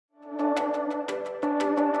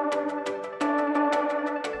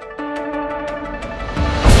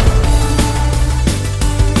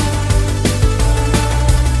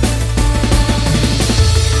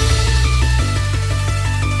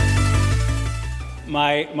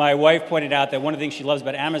My wife pointed out that one of the things she loves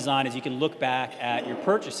about Amazon is you can look back at your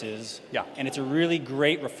purchases, and it's a really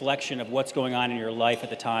great reflection of what's going on in your life at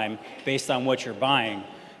the time based on what you're buying.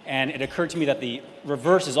 And it occurred to me that the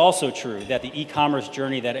reverse is also true, that the e-commerce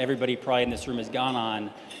journey that everybody probably in this room has gone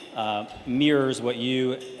on mirrors what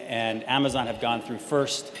you and Amazon have gone through,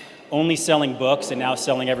 first only selling books and now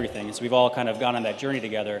selling everything. And so we've all kind of gone on that journey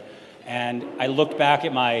together. And I looked back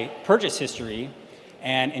at my purchase history,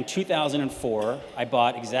 and in 2004, I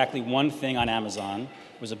bought exactly one thing on Amazon.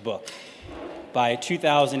 It was a book. By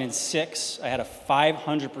 2006, I had a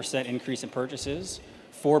 500% increase in purchases,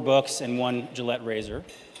 4 books and 1 Gillette razor,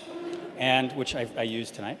 and which I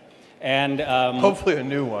used tonight. And hopefully a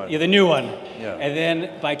new one. Yeah, the new one. Yeah. And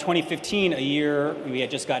then by 2015, a year, we had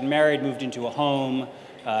just gotten married, moved into a home,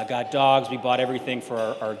 got dogs. We bought everything for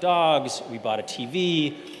our dogs. We bought a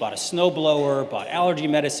TV, bought a snowblower, bought allergy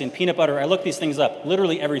medicine, peanut butter. I looked these things up,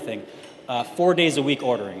 literally everything, 4 days a week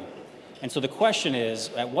ordering. And so the question is,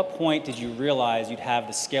 at what point did you realize you'd have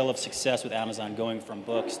the scale of success with Amazon going from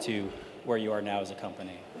books to where you are now as a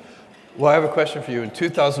company? Well, I have a question for you. In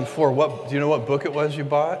 2004, do you know what book it was you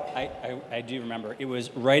bought? I do remember. It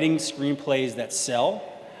was Writing Screenplays That Sell.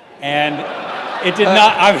 And it did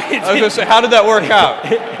not. I was going to say, how did that work out?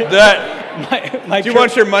 Do you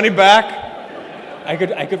want your money back? I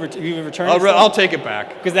could return it. I'll take it back.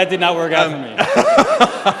 Because that did not work out for me.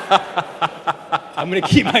 I'm going to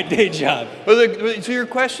keep my day job. So your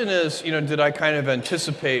question is, did I kind of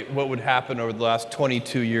anticipate what would happen over the last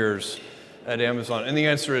 22 years at Amazon? And the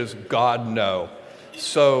answer is, God, no.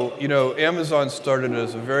 So, Amazon started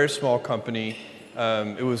as a very small company.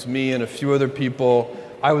 It was me and a few other people.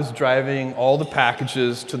 I was driving all the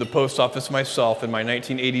packages to the post office myself in my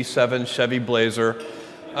 1987 Chevy Blazer.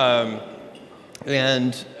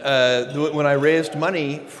 When I raised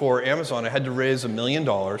money for Amazon, I had to raise $1 million,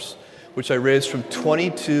 which I raised from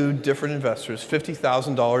 22 different investors,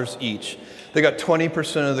 $50,000 each. They got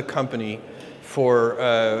 20% of the company for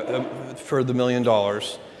the $1 million.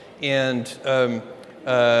 And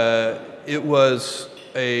it was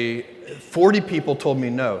 40 people told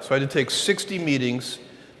me no. So I had to take 60 meetings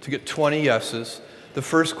to get 20 yeses. The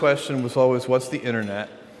first question was always, what's the internet?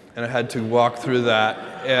 And I had to walk through that.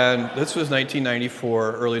 And this was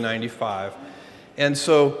 1994, early 95. And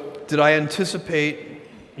so did I anticipate,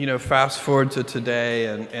 fast forward to today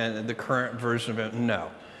and the current version of it? No.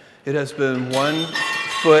 It has been one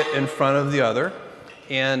foot in front of the other.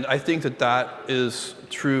 And I think that is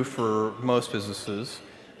true for most businesses,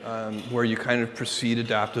 where you kind of proceed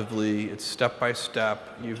adaptively. It's step by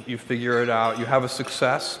step. You figure it out. You have a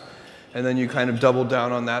success, and then you kind of double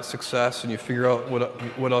down on that success, and you figure out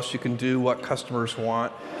what else you can do, what customers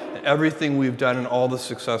want. And everything we've done and all the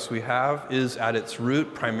success we have is at its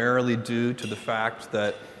root primarily due to the fact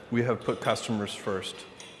that we have put customers first.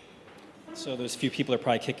 So those few people are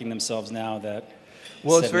probably kicking themselves now that...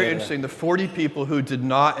 Well, it's very interesting. The 40 people who did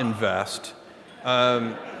not invest,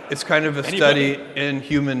 it's kind of a study in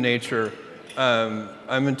human nature.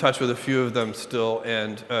 I'm in touch with a few of them still,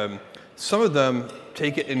 and some of them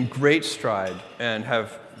take it in great stride and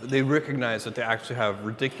they recognize that they actually have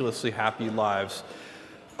ridiculously happy lives.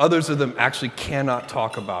 Others of them actually cannot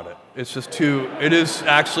talk about it. It is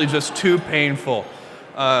actually just too painful.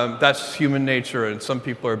 That's human nature, and some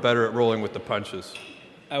people are better at rolling with the punches.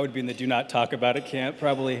 I would be in the do not talk about it camp,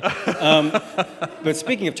 probably. But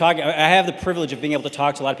speaking of talking, I have the privilege of being able to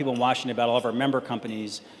talk to a lot of people in Washington about all of our member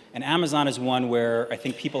companies. And Amazon is one where I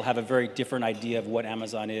think people have a very different idea of what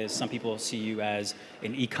Amazon is. Some people see you as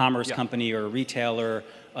an e-commerce company or a retailer.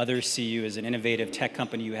 Others see you as an innovative tech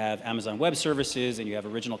company. You have Amazon Web Services, and you have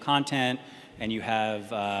original content, and you have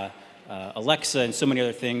Alexa and so many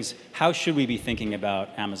other things. How should we be thinking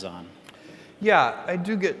about Amazon? Yeah, I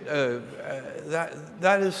do get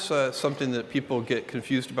that is something that people get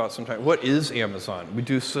confused about sometimes. What is Amazon? We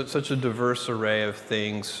do such a diverse array of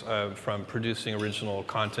things, from producing original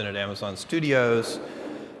content at Amazon Studios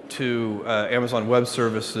to Amazon Web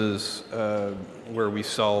Services, where we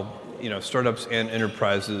sell startups and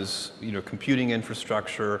enterprises, computing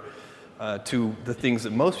infrastructure, to the things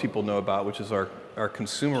that most people know about, which is our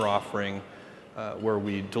consumer offering, where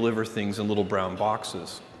we deliver things in little brown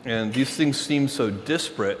boxes. And these things seem so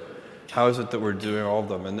disparate. How is it that we're doing all of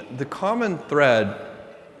them? And the common thread,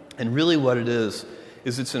 and really what it is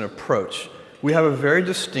it's an approach. We have a very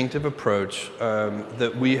distinctive approach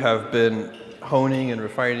that we have been honing and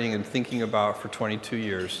refining and thinking about for 22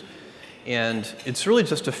 years. And it's really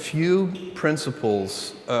just a few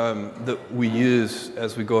principles that we use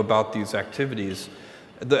as we go about these activities.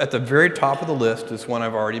 At the very top of the list is one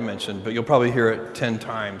I've already mentioned, but you'll probably hear it 10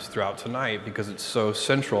 times throughout tonight because it's so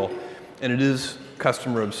central. And it is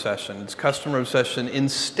customer obsession. It's customer obsession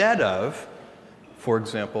instead of, for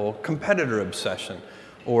example, competitor obsession,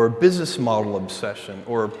 or business model obsession,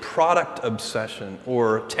 or product obsession,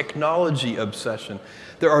 or technology obsession.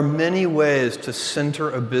 There are many ways to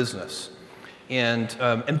center a business. And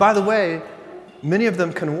by the way, many of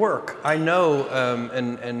them can work. I know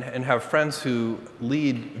and have friends who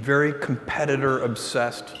lead very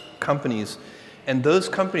competitor-obsessed companies, and those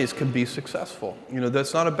companies can be successful.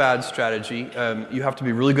 That's not a bad strategy. You have to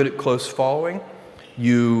be really good at close following.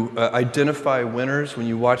 You identify winners when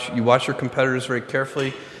you watch your competitors very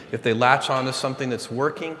carefully. If they latch onto something that's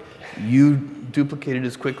working, you duplicate it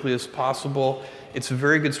as quickly as possible. It's a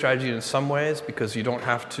very good strategy in some ways because you don't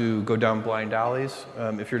have to go down blind alleys.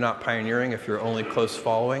 If you're not pioneering, if you're only close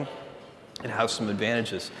following, it has some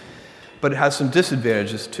advantages. But it has some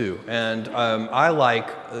disadvantages too. And I like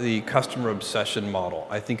the customer obsession model.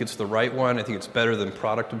 I think it's the right one. I think it's better than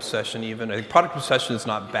product obsession even. I think product obsession is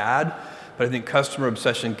not bad, but I think customer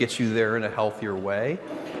obsession gets you there in a healthier way.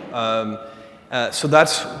 So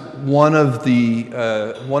that's one of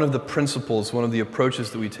the principles, one of the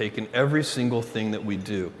approaches that we take in every single thing that we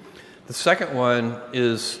do. The second one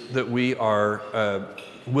is that we are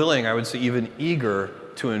willing, I would say even eager,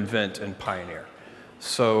 to invent and pioneer.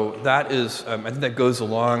 So that is, I think that goes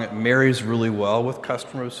along, it marries really well with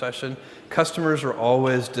customer obsession. Customers are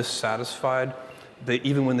always dissatisfied.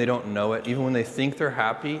 Even when they don't know it, even when they think they're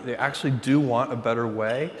happy, they actually do want a better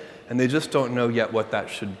way, and they just don't know yet what that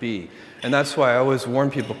should be. And that's why I always warn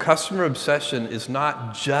people, customer obsession is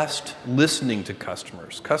not just listening to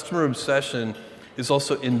customers. Customer obsession is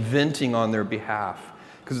also inventing on their behalf,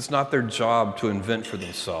 because it's not their job to invent for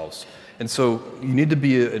themselves. And so you need to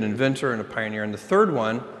be an inventor and a pioneer. And the third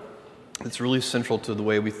one that's really central to the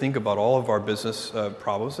way we think about all of our business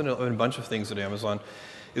problems and a bunch of things at Amazon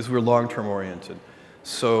is we're long-term oriented.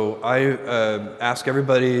 So I ask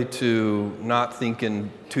everybody to not think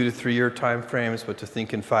in 2 to 3 year time frames, but to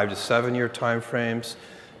think in 5 to 7 year time frames,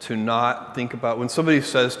 to not think about, when somebody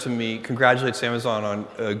says to me, congratulates Amazon on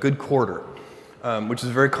a good quarter, which is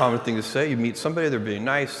a very common thing to say. You meet somebody, they're being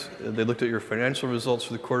nice, they looked at your financial results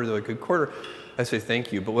for the quarter, they're like, good quarter. I say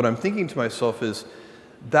thank you. But what I'm thinking to myself is,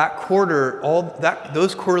 that quarter,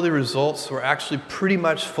 those quarterly results were actually pretty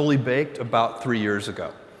much fully baked about 3 years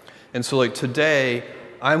ago. And so like today,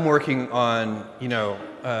 I'm working on,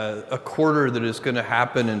 a quarter that is going to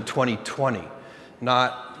happen in 2020,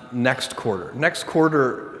 not next quarter. Next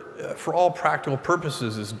quarter, for all practical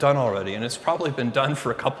purposes, is done already, and it's probably been done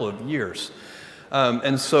for a couple of years.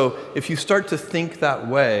 And so if you start to think that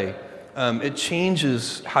way, it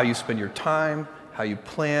changes how you spend your time, how you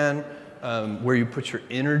plan, where you put your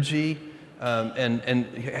energy, and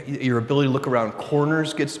your ability to look around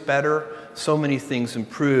corners gets better. So many things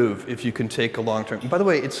improve if you can take a long term. And by the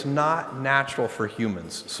way, it's not natural for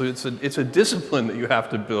humans. So it's a discipline that you have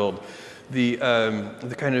to build. The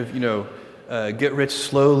kind of get rich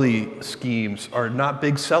slowly schemes are not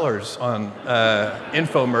big sellers on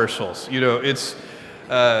infomercials.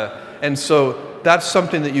 And so that's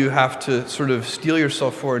something that you have to sort of steel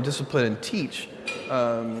yourself for, discipline, and teach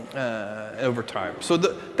over time. So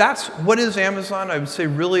that's what is Amazon. I would say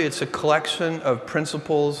really it's a collection of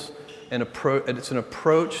principles and it's an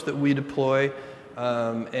approach that we deploy,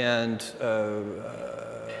 and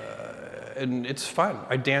it's fun.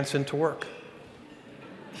 I dance into work.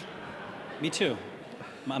 Me too.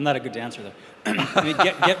 I'm not a good dancer though. I mean,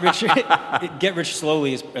 Get Rich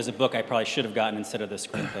Slowly as a book I probably should have gotten instead of the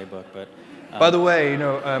screenplay book, but. By the way,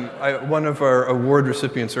 one of our award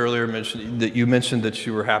recipients earlier mentioned that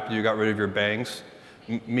you were happy you got rid of your bangs.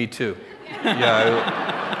 Me too.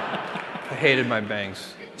 Yeah, I hated my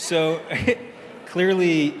bangs. So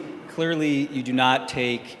clearly you do not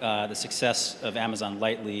take the success of Amazon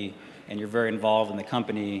lightly, and you're very involved in the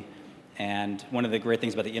company. And one of the great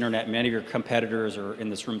things about the internet, many of your competitors are in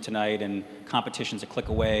this room tonight, and competition's a click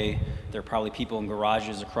away. There are probably people in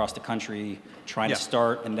garages across the country trying to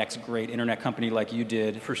start the next great internet company like you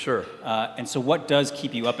did. For sure. And so what does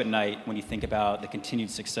keep you up at night when you think about the continued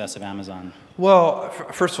success of Amazon? Well,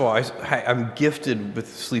 first of all, I'm gifted with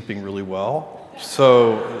sleeping really well.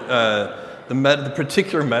 So the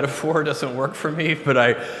particular metaphor doesn't work for me, but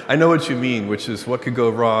I know what you mean, which is what could go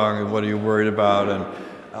wrong and what are you worried about.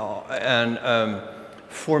 And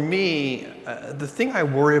for me, the thing I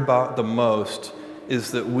worry about the most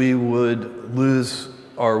is that we would lose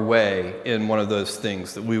our way in one of those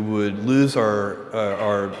things, that we would lose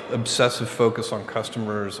our obsessive focus on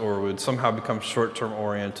customers, or would somehow become short-term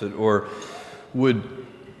oriented, or would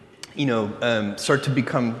start to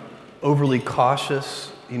become overly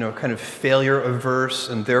cautious kind of failure averse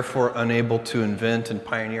and therefore unable to invent and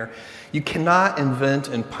pioneer. You cannot invent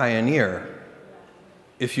and pioneer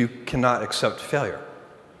if you cannot accept failure.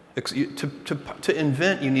 To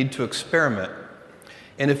invent, you need to experiment.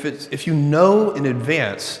 And if you know in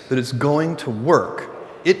advance that it's going to work,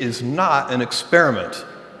 it is not an experiment.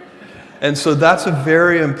 And so that's a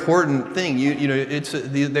very important thing.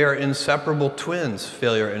 They are inseparable twins,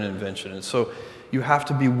 failure and invention. And so you have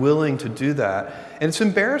to be willing to do that. And it's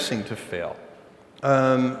embarrassing to fail.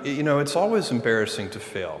 It's always embarrassing to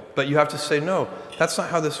fail. But you have to say, no, that's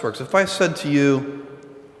not how this works. If I said to you,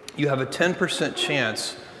 you have a 10%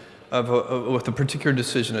 chance with a particular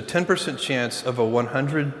decision, a 10% chance of a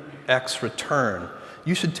 100x return,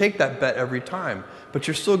 you should take that bet every time. But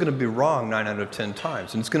you're still going to be wrong 9 out of 10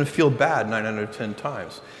 times. And it's going to feel bad 9 out of 10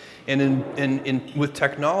 times. And with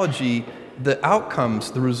technology, the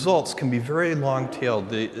outcomes, the results can be very long-tailed.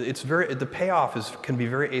 The payoff can be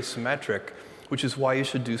very asymmetric, which is why you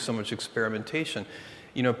should do so much experimentation.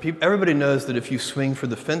 Everybody knows that if you swing for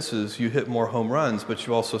the fences, you hit more home runs, but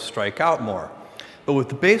you also strike out more. But with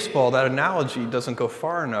the baseball, that analogy doesn't go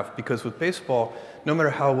far enough, because with baseball, no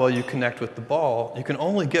matter how well you connect with the ball, you can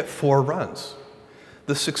only get 4 runs.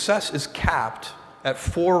 The success is capped at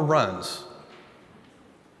 4 runs.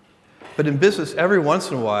 But in business, every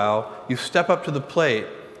once in a while, you step up to the plate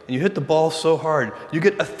and you hit the ball so hard, you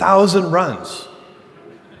get 1,000 runs.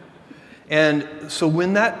 And so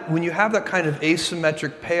when you have that kind of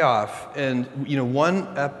asymmetric payoff, and one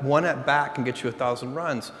at bat can get you 1,000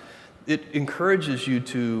 runs, it encourages you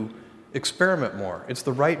to experiment more. It's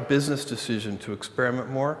the right business decision to experiment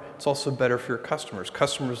more. It's also better for your customers.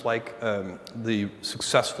 Customers like the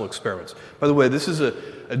successful experiments. By the way, this is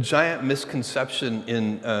a giant misconception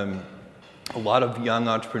in a lot of young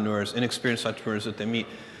entrepreneurs, inexperienced entrepreneurs that they meet.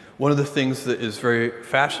 One of the things that is very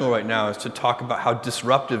fashionable right now is to talk about how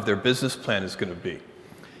disruptive their business plan is going to be.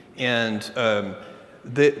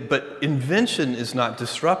 But invention is not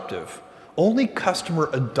disruptive. Only customer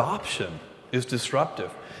adoption is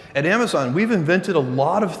disruptive. At Amazon, we've invented a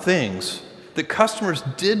lot of things that customers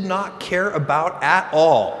did not care about at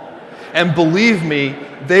all. And believe me,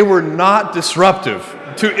 they were not disruptive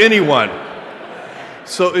to anyone.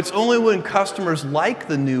 So it's only when customers like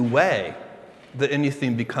the new way that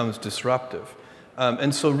anything becomes disruptive.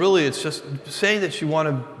 And so really it's just saying that you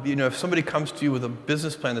want to, if somebody comes to you with a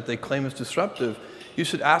business plan that they claim is disruptive, you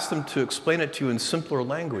should ask them to explain it to you in simpler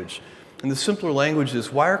language. And the simpler language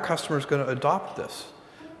is, why are customers going to adopt this?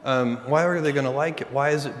 Why are they going to like it?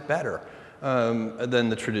 Why is it better than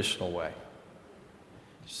the traditional way?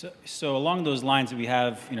 So along those lines, we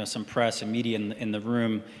have some press and media in the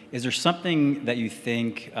room. Is there something that you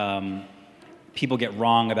think people get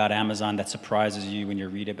wrong about Amazon that surprises you when you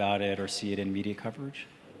read about it or see it in media coverage?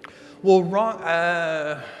 Well, wrong.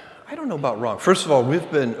 I don't know about wrong. First of all,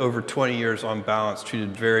 we've been over 20 years on balance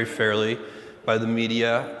treated very fairly by the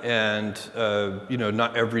media, and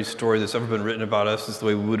not every story that's ever been written about us is the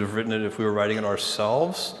way we would have written it if we were writing it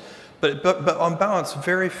ourselves. But on balance,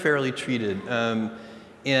 very fairly treated.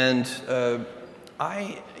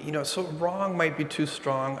 So wrong might be too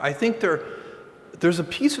strong. I think there's a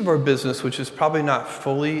piece of our business which is probably not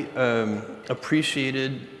fully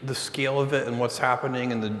appreciated, the scale of it and what's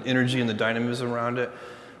happening and the energy and the dynamism around it,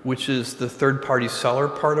 which is the third-party seller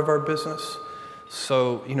part of our business.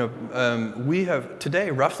 So, we have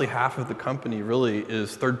today roughly half of the company really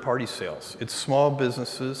is third-party sales. It's small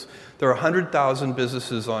businesses. There are 100,000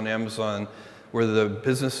 businesses on Amazon where the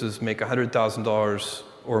businesses make $100,000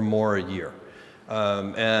 or more a year.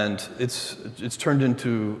 And it's turned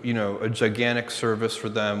into, a gigantic service for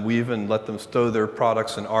them. We even let them stow their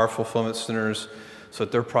products in our fulfillment centers so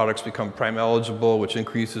that their products become Prime eligible, which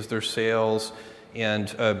increases their sales.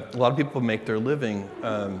 And a lot of people make their living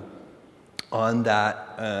on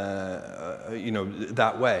that,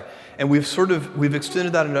 that way. And we've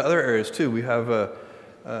extended that into other areas too. We have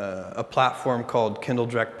a platform called Kindle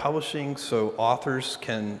Direct Publishing, so authors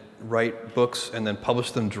can write books and then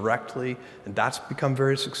publish them directly, and that's become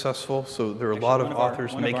very successful. So there are a lot of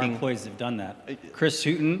authors making. One of our employees have done that. Chris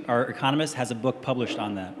Hooten, our economist, has a book published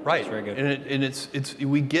on that. Right, it's very good.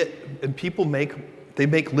 And people make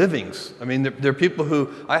livings. I mean, there are people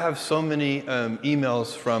who, I have so many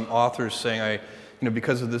emails from authors saying,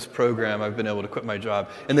 because of this program, I've been able to quit my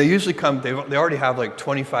job. And they usually come, they already have like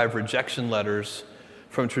 25 rejection letters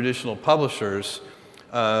from traditional publishers,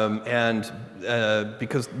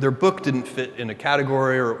 because their book didn't fit in a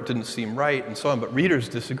category or it didn't seem right and so on, but readers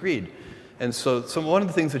disagreed. And so one of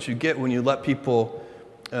the things that you get when you let people,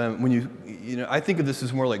 I think of this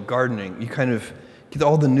as more like gardening. You kind of get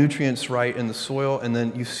all the nutrients right in the soil, and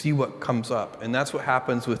then you see what comes up. And that's what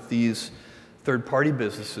happens with these third-party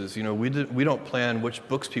businesses. You know, we don't plan which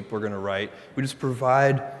books people are going to write. We just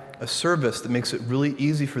provide a service that makes it really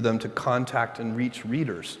easy for them to contact and reach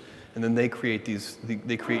readers. And then they create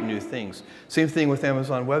new things. Same thing with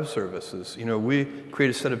Amazon Web Services. You know, we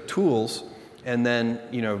create a set of tools, and then,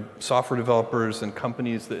 you know, software developers and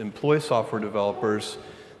companies that employ software developers,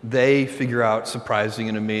 they figure out surprising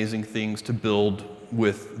and amazing things to build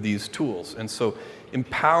with these tools. And so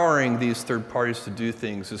empowering these third parties to do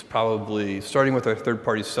things is probably, starting with our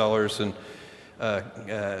third-party sellers and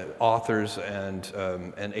authors and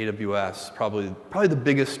AWS, probably the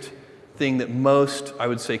biggest thing that most, I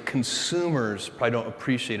would say, consumers probably don't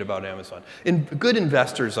appreciate about Amazon. And good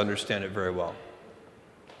investors understand it very well.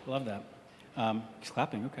 Love that. He's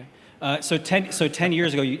clapping, okay. So 10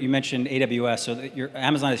 years ago, you mentioned AWS. So your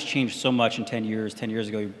Amazon has changed so much in 10 years. 10 years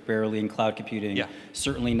ago, you were barely in cloud computing. Yeah.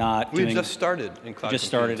 Certainly not We just started in cloud computing. Just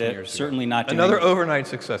started 10 it. years ago. Certainly not doing Another overnight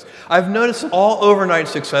success. I've noticed all overnight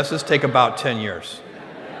successes take about 10 years.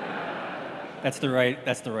 That's the right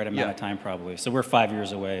amount of time, probably. So we're 5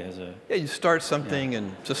 years away as a... Yeah, you start something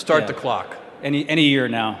and just start the clock. Any year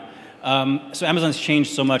now. So Amazon's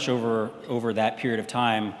changed so much over that period of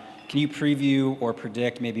time. Can you preview or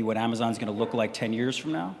predict maybe what Amazon's going to look like 10 years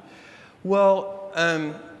from now? Well,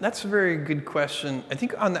 that's a very good question. I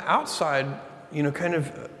think on the outside, you know, kind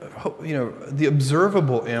of, you know, the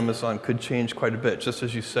observable Amazon could change quite a bit. Just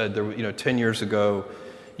as you said, there, you know, 10 years ago,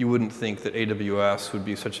 you wouldn't think that AWS would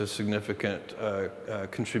be such a significant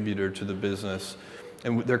contributor to the business,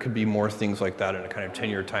 and there could be more things like that in a kind of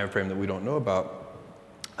 10-year time frame that we don't know about.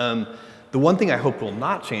 The one thing I hope will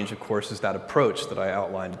not change, of course, is that approach that I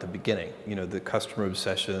outlined at the beginning. You know, the customer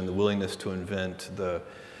obsession, the willingness to invent, the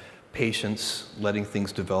patience, letting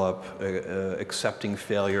things develop, accepting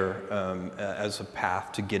failure as a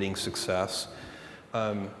path to getting success.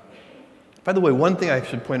 By the way, one thing I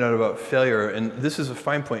should point out about failure, and this is a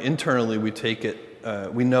fine point, internally we take it,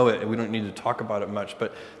 we know it, and we don't need to talk about it much,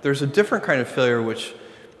 but there's a different kind of failure which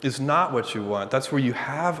is not what you want. That's where you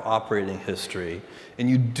have operating history, and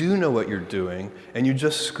you do know what you're doing, and you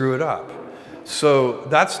just screw it up. So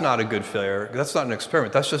that's not a good failure. That's not an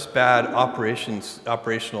experiment. That's just bad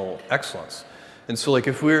operational excellence. And so like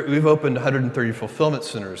if we've opened 130 fulfillment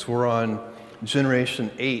centers, we're on generation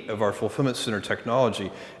 8 of our fulfillment center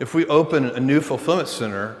technology. If we open a new fulfillment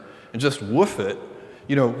center and just woof it,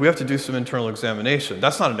 you know, we have to do some internal examination.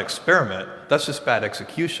 That's not an experiment. That's just bad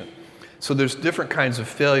execution. So there's different kinds of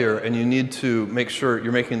failure, and you need to make sure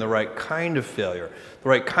you're making the right kind of failure. The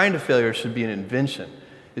right kind of failure should be an invention.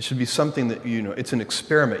 It should be something that, you know, it's an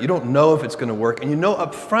experiment. You don't know if it's going to work, and you know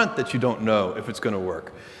up front that you don't know if it's going to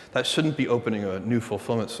work. That shouldn't be opening a new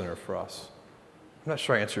fulfillment center for us. I'm not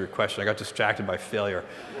sure I answered your question. I got distracted by failure.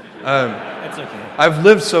 That's okay. I've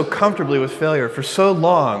lived so comfortably with failure for so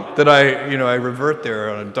long that I revert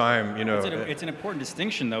there on a dime. You know, it's an important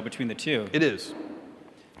distinction, though, between the two. It is.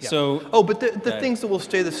 Yeah. So, but the things that will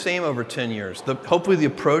stay the same over 10 years, hopefully the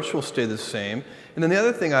approach will stay the same. And then the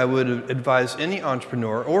other thing I would advise any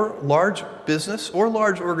entrepreneur or large business or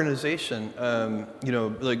large organization,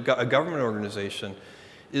 like a government organization,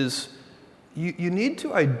 is you need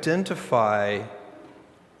to identify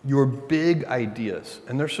your big ideas.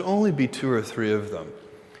 And there should only be 2 or 3 of them.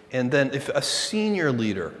 And then if a senior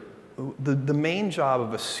leader, the main job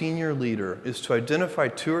of a senior leader is to identify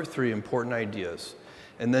 2 or 3 important ideas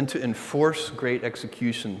and then to enforce great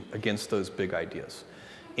execution against those big ideas.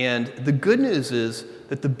 And the good news is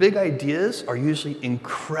that the big ideas are usually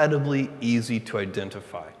incredibly easy to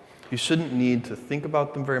identify. You shouldn't need to think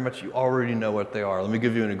about them very much. You already know what they are. Let me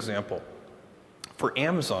give you an example. For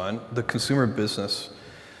Amazon, the consumer business,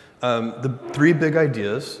 the 3 big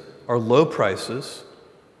ideas are low prices,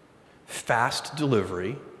 fast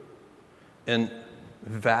delivery, and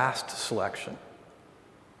vast selection.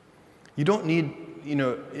 You don't need,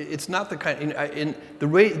 it's not the kind, the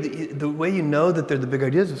way you know that they're the big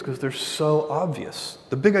ideas is because they're so obvious.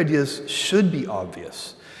 The big ideas should be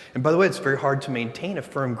obvious. And by the way, it's very hard to maintain a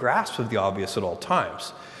firm grasp of the obvious at all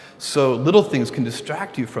times. So little things can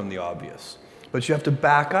distract you from the obvious. But you have to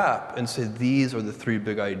back up and say, these are the 3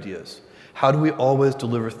 big ideas. How do we always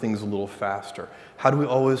deliver things a little faster? How do we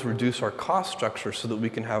always reduce our cost structure so that we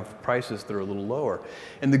can have prices that are a little lower?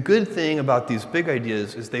 And the good thing about these big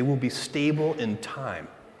ideas is they will be stable in time.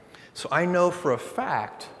 So I know for a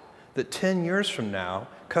fact that 10 years from now,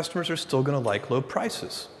 customers are still going to like low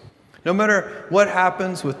prices. No matter what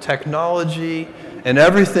happens with technology and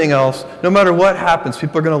everything else, no matter what happens,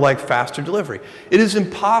 people are going to like faster delivery. It is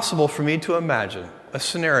impossible for me to imagine a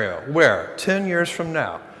scenario where 10 years from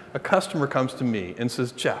now, a customer comes to me and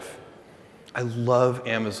says, Jeff, I love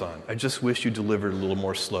Amazon. I just wish you delivered a little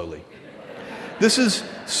more slowly. This is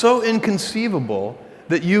so inconceivable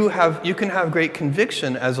that you can have great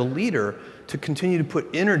conviction as a leader to continue to put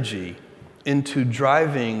energy into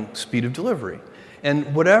driving speed of delivery.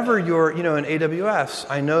 And whatever in AWS,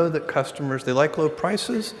 I know that customers, they like low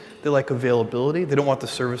prices, they like availability, they don't want the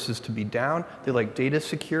services to be down, they like data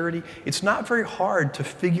security. It's not very hard to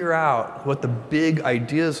figure out what the big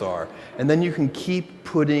ideas are, and then you can keep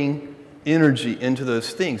putting energy into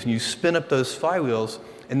those things, and you spin up those flywheels,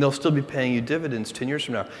 and they'll still be paying you dividends 10 years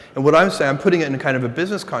from now. And what I'm saying, I'm putting it in kind of a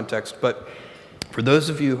business context, but for those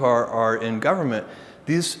of you who are in government,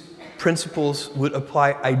 these principles would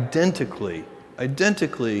apply identically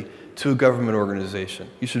to a government organization.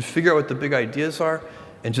 You should figure out what the big ideas are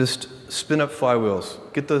and just spin up flywheels,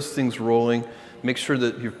 get those things rolling, make sure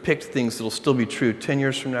that you've picked things that will still be true 10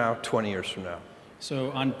 years from now, 20 years from now. So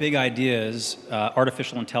on big ideas,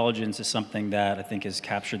 artificial intelligence is something that I think has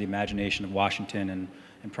captured the imagination of Washington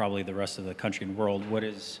and probably the rest of the country and world. What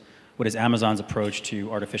is Amazon's approach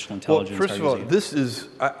to artificial intelligence? Well, first of all, this is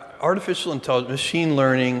artificial intelligence, machine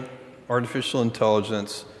learning, artificial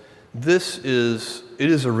intelligence. It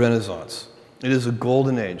is a renaissance. It is a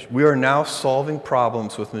golden age. We are now solving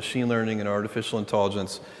problems with machine learning and artificial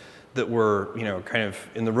intelligence that were, kind of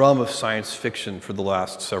in the realm of science fiction for the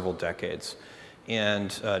last several decades.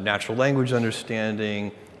 And natural language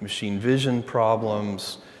understanding, machine vision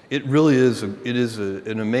problems. It really is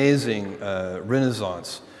an amazing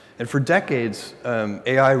renaissance. And for decades,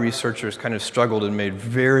 AI researchers kind of struggled and made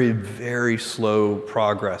very, very slow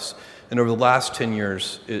progress. And over the last 10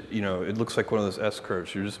 years, it looks like one of those S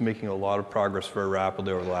curves. You're just making a lot of progress very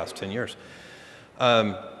rapidly over the last 10 years.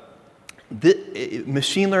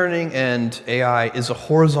 Machine learning and AI is a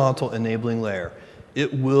horizontal enabling layer.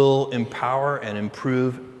 It will empower and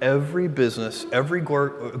improve every business, every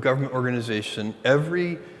government organization,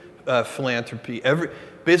 every philanthropy,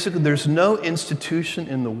 basically there's no institution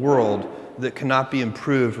in the world that cannot be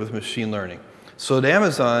improved with machine learning. So at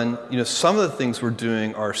Amazon, some of the things we're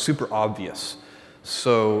doing are super obvious.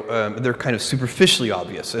 So they're kind of superficially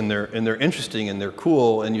obvious, and they're interesting and they're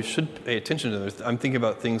cool, and you should pay attention to them. I'm thinking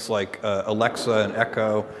about things like Alexa and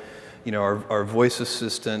Echo, our voice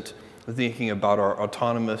assistant. I'm thinking about our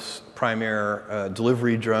autonomous prime air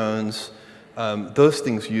delivery drones. Those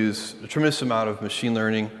things use a tremendous amount of machine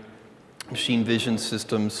learning, machine vision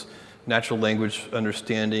systems, natural language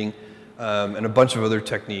understanding, and a bunch of other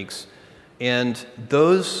techniques. And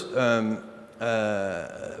those,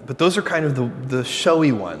 but those are kind of the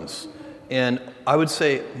showy ones. And I would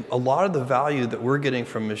say a lot of the value that we're getting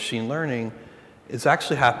from machine learning is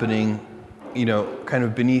actually happening, kind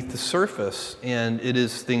of beneath the surface. And it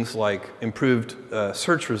is things like improved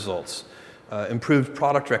search results, improved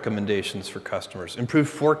product recommendations for customers, improved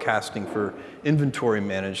forecasting for inventory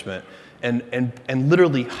management, and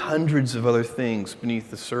literally hundreds of other things beneath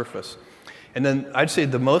the surface. And then I'd say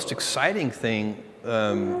the most exciting thing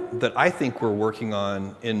that I think we're working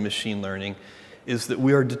on in machine learning is that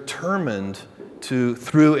we are determined to,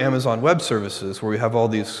 through Amazon Web Services, where we have all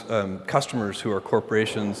these customers who are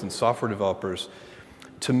corporations and software developers,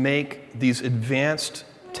 to make these advanced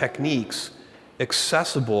techniques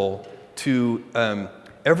accessible to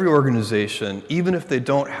every organization, even if they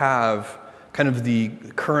don't have kind of the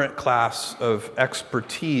current class of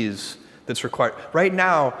expertise that's required. Right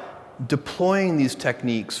now, deploying these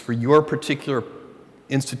techniques for your particular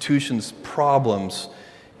institution's problems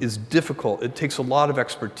is difficult. It takes a lot of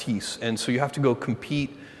expertise, and so you have to go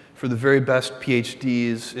compete for the very best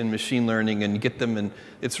PhDs in machine learning and get them, and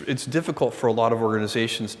it's difficult for a lot of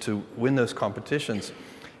organizations to win those competitions.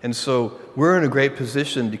 And so we're in a great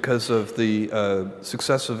position because of the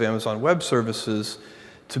success of Amazon Web Services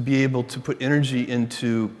to be able to put energy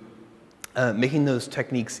into making those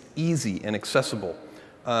techniques easy and accessible.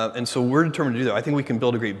 And so we're determined to do that. I think we can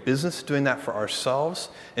build a great business doing that for ourselves,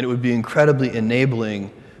 and it would be incredibly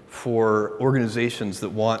enabling for organizations that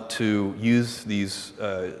want to use these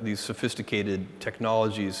sophisticated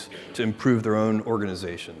technologies to improve their own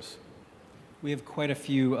organizations. We have quite a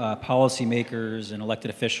few policymakers and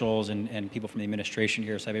elected officials and people from the administration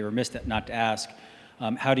here, so I'd be remiss not to ask,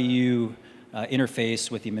 how do you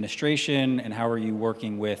interface with the administration, and how are you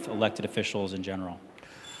working with elected officials in general?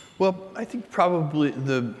 Well, I think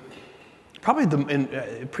in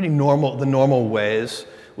pretty normal ways.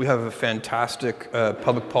 We have a fantastic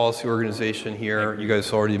public policy organization here. You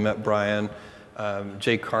guys already met Brian,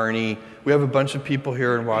 Jay Carney. We have a bunch of people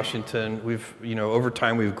here in Washington. Over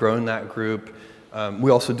time we've grown that group.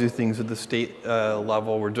 We also do things at the state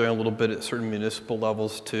level. We're doing a little bit at certain municipal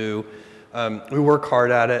levels too. We work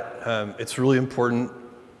hard at it. It's really important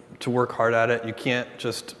to work hard at it. You can't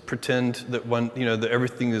just pretend that that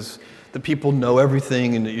everything is, that people know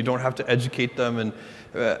everything and that you don't have to educate them.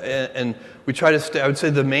 And we try to stay, I would say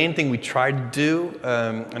the main thing we try to do,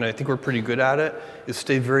 and I think we're pretty good at it, is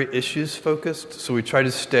stay very issues focused. So we try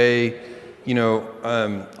to stay,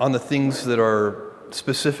 on the things that are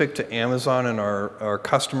specific to Amazon and our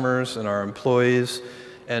customers and our employees,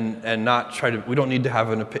 and not try to, we don't need to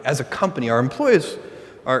have as a company, our employees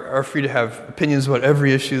are free to have opinions about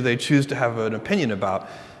every issue they choose to have an opinion about.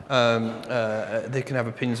 They can have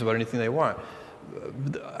opinions about anything they want.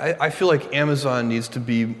 I feel like Amazon needs to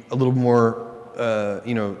be a little more,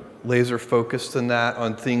 laser focused than that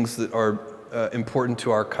on things that are important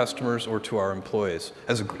to our customers or to our employees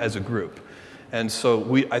as a group. And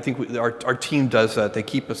so I think our team does that. They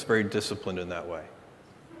keep us very disciplined in that way.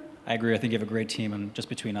 I agree. I think you have a great team, and just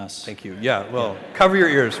between us. Thank you. Yeah. Well, cover your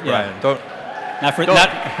ears, Brian. Yeah. Don't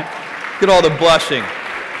Not get all the blushing.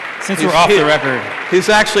 Since we're off the record. He's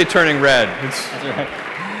actually turning red. That's right.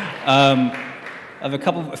 I have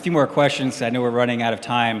a few more questions. I know we're running out of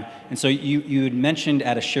time. And so you had mentioned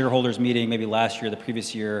at a shareholders meeting, maybe last year, the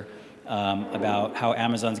previous year, about how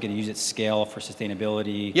Amazon's going to use its scale for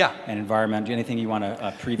sustainability and environment. Anything you want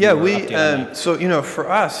to preview or update on that? So, for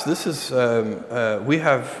us, this is, we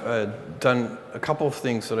have done a couple of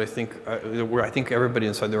things that I think everybody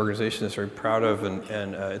inside the organization is very proud of,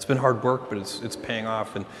 and it's been hard work, but it's paying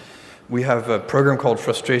off. And we have a program called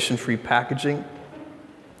Frustration-Free Packaging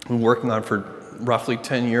we've been working on for roughly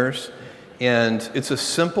 10 years. And it's a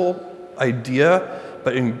simple idea,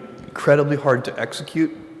 but incredibly hard to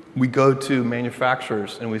execute. We go to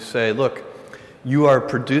manufacturers and we say, look, you are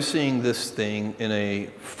producing this thing in a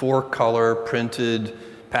 4-color printed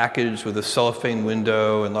package with a cellophane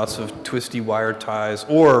window and lots of twisty wire ties,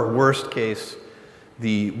 or worst case,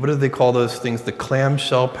 what do they call those things? The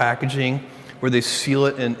clamshell packaging, where they seal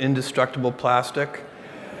it in indestructible plastic.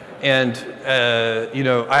 And,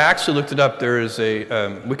 I actually looked it up. There is a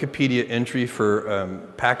Wikipedia entry for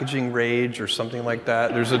packaging rage or something like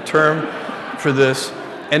that. There's a term for this.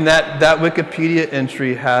 And that Wikipedia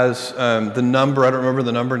entry has the number, I don't remember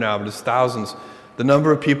the number now, but it's thousands. The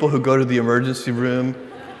number of people who go to the emergency room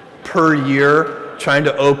per year trying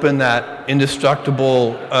to open that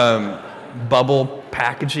indestructible bubble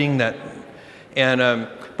packaging. But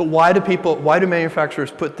why do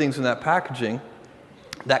manufacturers put things in that packaging?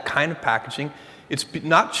 That kind of packaging, it's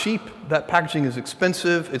not cheap. That packaging is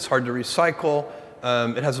expensive, it's hard to recycle,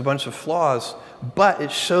 it has a bunch of flaws, but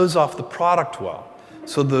it shows off the product well.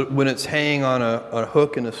 So that when it's hanging on a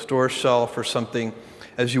hook in a store shelf or something,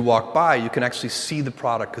 as you walk by, you can actually see the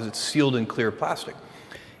product because it's sealed in clear plastic.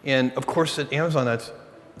 And of course at Amazon that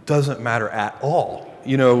doesn't matter at all.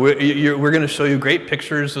 We're going to show you great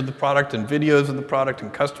pictures of the product and videos of the product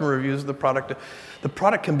and customer reviews of the product. The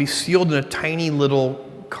product can be sealed in a tiny little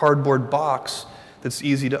cardboard box that's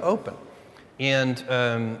easy to open.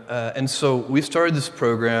 And so we started this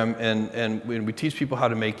program, and we teach people how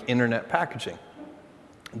to make internet packaging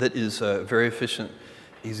that is very efficient,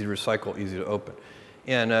 easy to recycle, easy to open.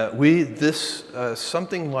 And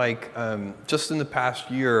something like, just in the past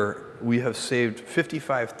year, we have saved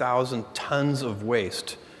 55,000 tons of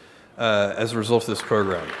waste as a result of this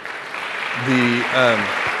program.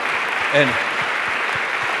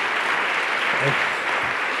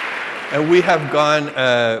 And we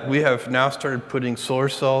have now started putting solar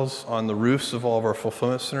cells on the roofs of all of our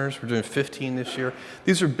fulfillment centers. We're doing 15 this year.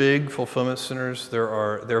 These are big fulfillment centers. They're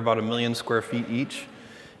about 1 million square feet each.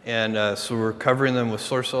 And so we're covering them with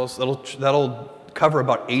solar cells. That'll cover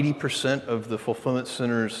about 80% of the fulfillment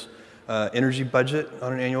center's energy budget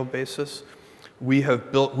on an annual basis. We are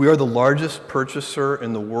the largest purchaser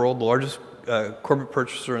in the world, the largest corporate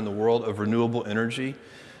purchaser in the world of renewable energy.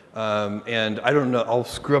 And I don't know, I'll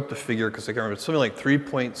screw up the figure because I can't remember. It's something like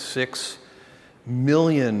 3.6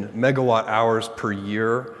 million megawatt hours per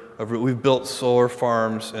year. We've built solar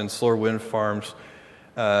farms and solar wind farms.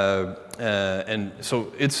 And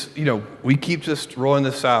so it's, we keep just rolling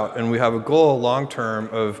this out, and we have a goal long term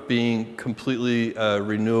of being completely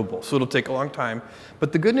renewable. So it'll take a long time.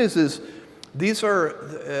 But the good news is, these are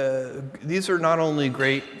not only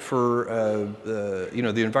great for the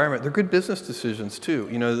environment, they're good business decisions too.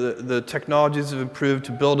 The technologies have improved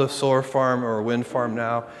to build a solar farm or a wind farm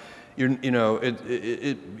now. These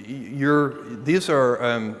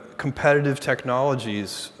are competitive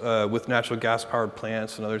technologies with natural gas powered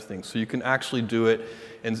plants and other things. So you can actually do it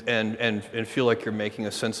and feel like you're making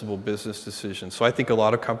a sensible business decision. So I think a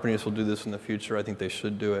lot of companies will do this in the future. I think they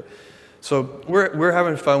should do it. So we're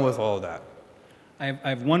having fun with all of that. I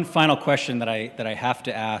have one final question that I have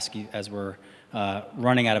to ask you as we're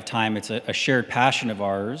running out of time. It's a shared passion of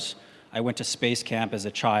ours. I went to space camp as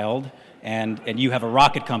a child, and you have a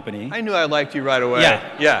rocket company. I knew I liked you right away.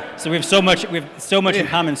 Yeah. So we have so much in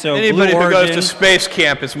common. So anybody Blue who Origin, goes to space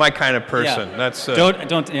camp is my kind of person. Yeah. That's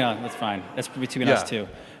don't. Yeah, that's fine. That's between us too.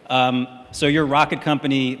 So your rocket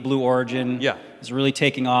company, Blue Origin, is really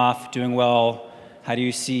taking off, doing well. How do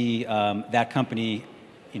you see that company,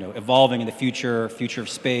 evolving in the future of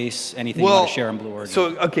space? Anything you want to share on Blue Origin?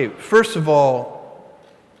 So, okay, first of all,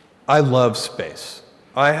 I love space.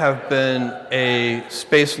 I have been a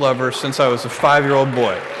space lover since I was a 5-year-old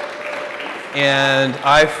boy. And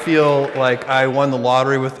I feel like I won the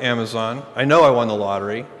lottery with Amazon. I know I won the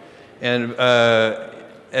lottery. And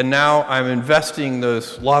now I'm investing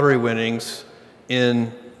those lottery winnings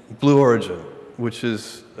in Blue Origin, which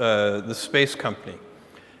is the space company.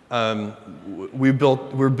 We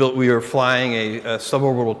are flying a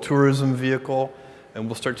suborbital tourism vehicle, and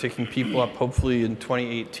we'll start taking people up hopefully in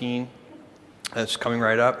 2018. It's coming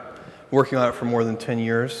right up. Working on it for more than 10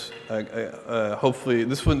 years. Hopefully,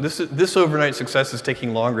 this overnight success is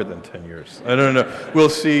taking longer than 10 years. I don't know. We'll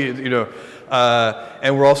see.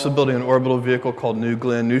 And we're also building an orbital vehicle called New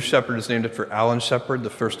Glenn. New Shepard is named after Alan Shepard, the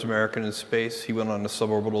first American in space. He went on a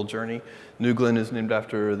suborbital journey. New Glenn is named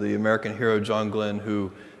after the American hero John Glenn,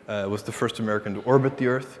 who was the first American to orbit the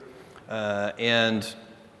Earth. And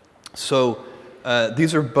so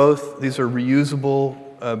these are reusable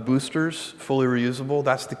boosters, fully reusable.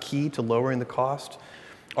 That's the key to lowering the cost.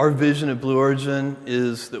 Our vision at Blue Origin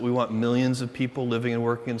is that we want millions of people living and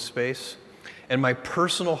working in space. And my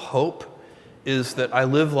personal hope is that I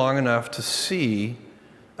live long enough to see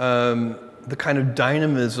the kind of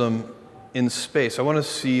dynamism in space. I want to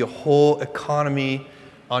see a whole economy,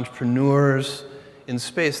 entrepreneurs in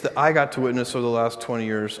space that I got to witness over the last 20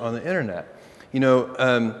 years on the internet.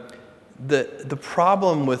 The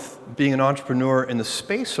problem with being an entrepreneur in the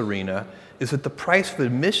space arena is that the price of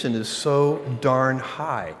admission is so darn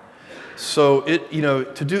high. So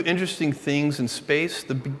to do interesting things in space,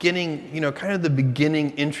 the beginning, kind of the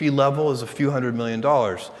beginning entry level is a few $100 million.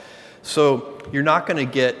 So you're not going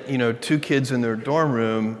to get, 2 kids in their dorm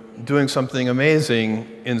room doing something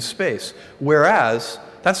amazing in space. Whereas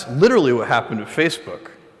that's literally what happened at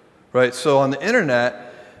Facebook, right? So on the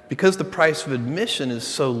internet, because the price of admission is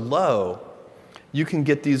so low, you can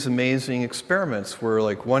get these amazing experiments where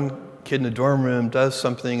like one kid in a dorm room does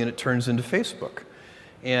something and it turns into Facebook.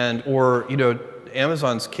 Or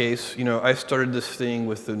Amazon's case, I started this thing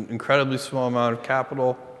with an incredibly small amount of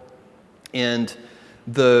capital, and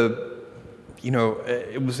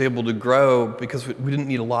it was able to grow because we didn't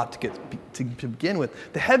need a lot to begin with.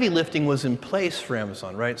 The heavy lifting was in place for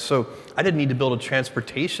Amazon, right? So I didn't need to build a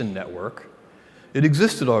transportation network. It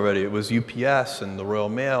existed already. It was UPS and the Royal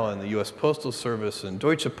Mail and the US Postal Service and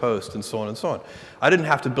Deutsche Post and so on and so on. I didn't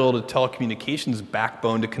have to build a telecommunications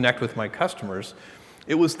backbone to connect with my customers.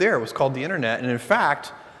 It was there. It was called the internet. And in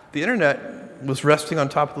fact, the internet was resting on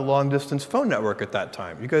top of the long-distance phone network at that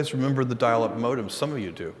time. You guys remember the dial-up modem? Some of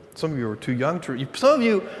you do. Some of you were too young to. Some of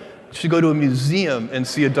you should go to a museum and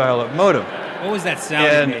see a dial-up modem. What was that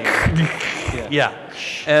sound? Yeah.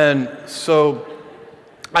 And so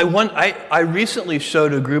I recently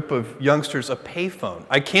showed a group of youngsters a payphone.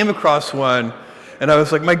 I came across one, and I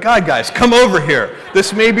was like, my God, guys, come over here.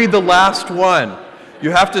 This may be the last one. You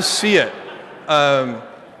have to see it.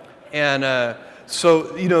 So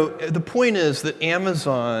the point is that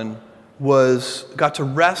Amazon got to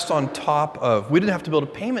rest on top of, we didn't have to build a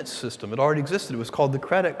payment system. It already existed. It was called the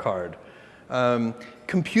credit card.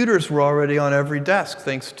 Computers were already on every desk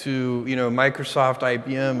thanks to Microsoft,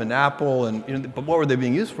 IBM, and Apple. But what were they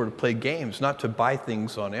being used for? To play games, not to buy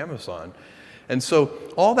things on Amazon. And so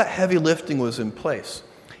all that heavy lifting was in place.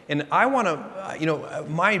 And I want to,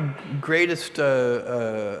 my greatest,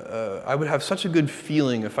 I would have such a good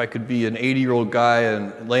feeling if I could be an 80-year-old guy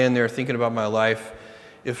and laying there thinking about my life,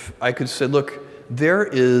 if I could say, look, there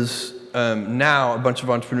is now a bunch of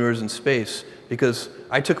entrepreneurs in space because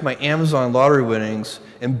I took my Amazon lottery winnings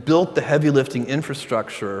and built the heavy lifting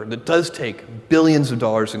infrastructure that does take billions of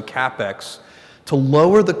dollars in CapEx to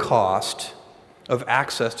lower the cost of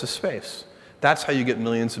access to space. That's how you get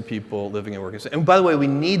millions of people living and working. And by the way, we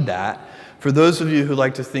need that. For those of you who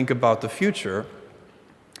like to think about the future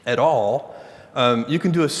at all, you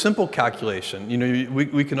can do a simple calculation.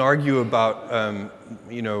 We can argue about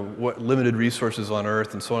what limited resources on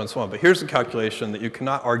Earth and so on and so on. But here's a calculation that you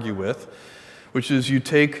cannot argue with, which is you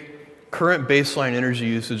take current baseline energy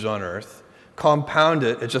usage on Earth, compound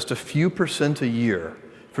it at just a few % a year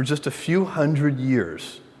for just a few hundred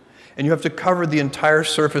years, and you have to cover the entire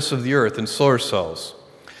surface of the Earth in solar cells.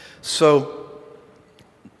 So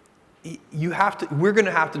we're going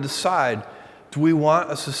to have to decide, do we want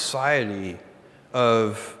a society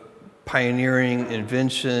of pioneering,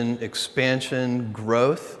 invention, expansion,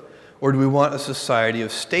 growth, or do we want a society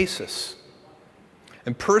of stasis?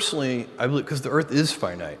 And personally, I believe, because the Earth is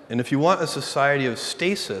finite, and if you want a society of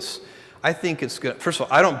stasis, I think it's going to, first of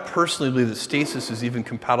all, I don't personally believe that stasis is even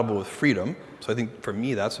compatible with freedom, so I think for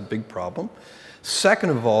me that's a big problem.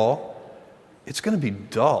 Second of all, it's going to be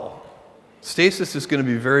dull. Stasis is going to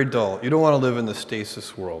be very dull. You don't want to live in the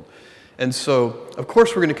stasis world. And so, of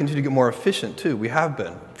course, we're going to continue to get more efficient, too. We have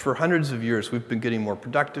been. For hundreds of years, we've been getting more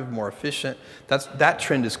productive, more efficient. That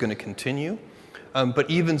trend is going to continue.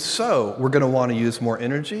 But even so, we're going to want to use more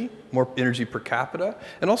energy per capita.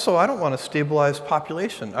 And also, I don't want a stabilized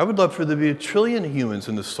population. I would love for there to be 1 trillion humans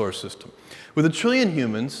in the solar system. With 1 trillion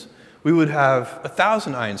humans, we would have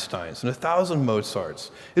 1,000 Einsteins and 1,000 Mozarts.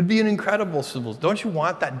 It'd be an incredible civilization. Don't you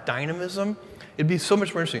want that dynamism? It'd be so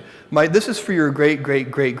much more interesting. This is for your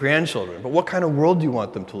great-great-great-grandchildren, but what kind of world do you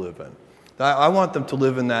want them to live in? I want them to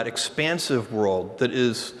live in that expansive world that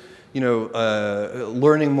is,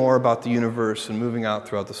 learning more about the universe and moving out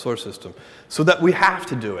throughout the solar system. So that we have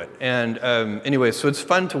to do it. And anyway, so it's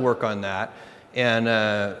fun to work on that. And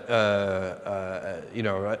I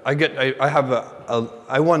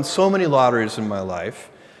won so many lotteries in my life.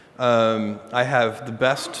 I have the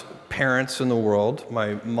best parents in the world,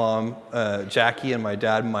 my mom, Jackie, and my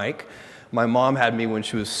dad, Mike. My mom had me when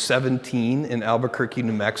she was 17 in Albuquerque,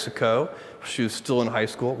 New Mexico. She was still in high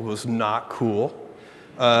school. It was not cool.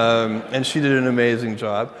 And she did an amazing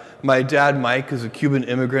job. My dad, Mike, is a Cuban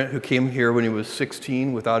immigrant who came here when he was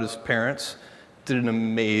 16 without his parents. Did an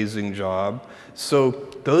amazing job. So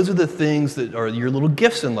those are the things that are your little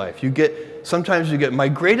gifts in life. Sometimes you get, my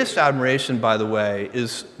greatest admiration, by the way,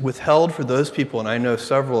 is withheld for those people, and I know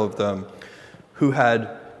several of them, who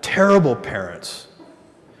had terrible parents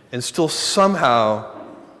and still somehow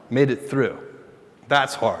made it through.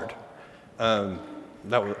 That's hard.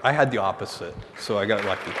 I had the opposite, so I got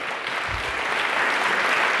lucky.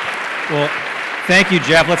 Well, thank you,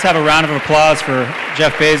 Jeff. Let's have a round of applause for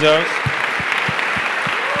Jeff Bezos.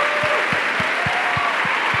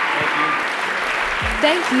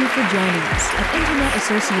 Thank you for joining us at Internet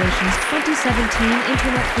Association's 2017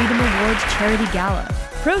 Internet Freedom Awards Charity Gala.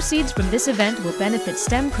 Proceeds from this event will benefit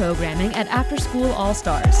STEM programming at After School All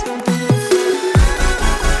Stars.